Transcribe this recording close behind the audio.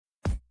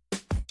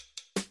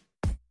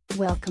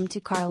Welcome to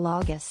Carl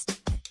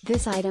August.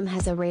 This item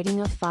has a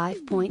rating of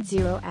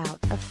 5.0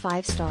 out of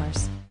 5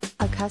 stars.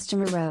 A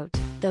customer wrote,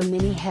 though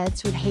many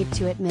heads would hate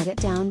to admit it,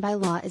 Down by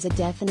Law is a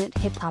definite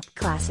hip-hop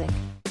classic.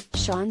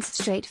 Shan's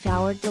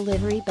straightforward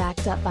delivery,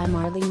 backed up by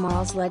Marley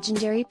Marl's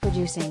legendary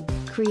producing,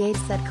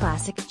 creates that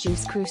classic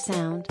Juice Crew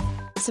sound.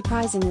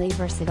 Surprisingly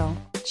versatile,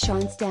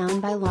 Shan's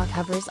Down by Law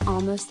covers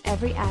almost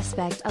every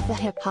aspect of the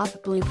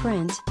hip-hop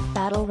blueprint.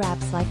 Battle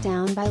raps like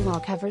Down by Law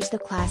covers the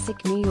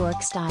classic New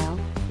York style.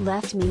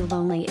 Left Me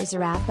Lonely is a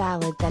rap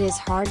ballad that is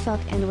heartfelt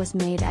and was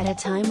made at a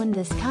time when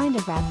this kind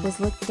of rap was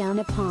looked down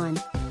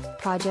upon.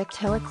 Project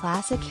Ho, a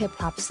classic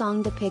hip-hop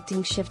song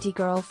depicting Shifty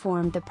Girl,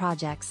 formed the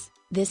projects.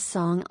 This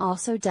song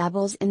also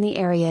dabbles in the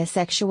area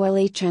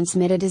sexually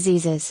transmitted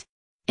diseases.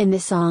 In the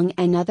song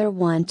Another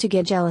One to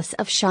Get Jealous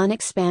of, Shan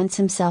expands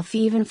himself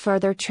even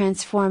further,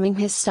 transforming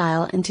his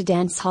style into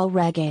dancehall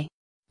reggae.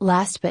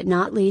 Last but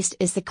not least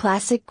is the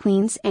classic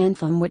Queen's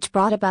Anthem, which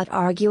brought about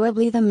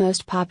arguably the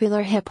most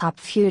popular hip-hop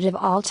feud of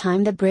all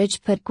time. The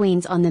bridge put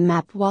Queens on the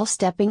map while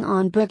stepping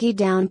on Boogie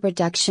Down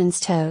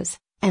Productions' toes,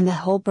 and the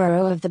whole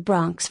borough of the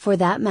Bronx for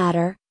that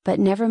matter, but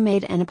never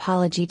made an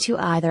apology to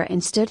either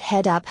and stood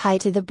head up high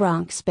to the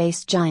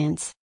Bronx-based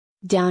giants.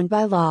 Down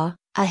by Law,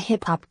 a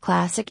hip-hop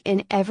classic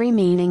in every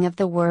meaning of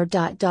the word.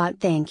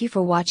 Thank you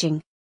for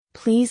watching.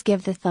 Please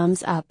give the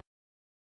thumbs up.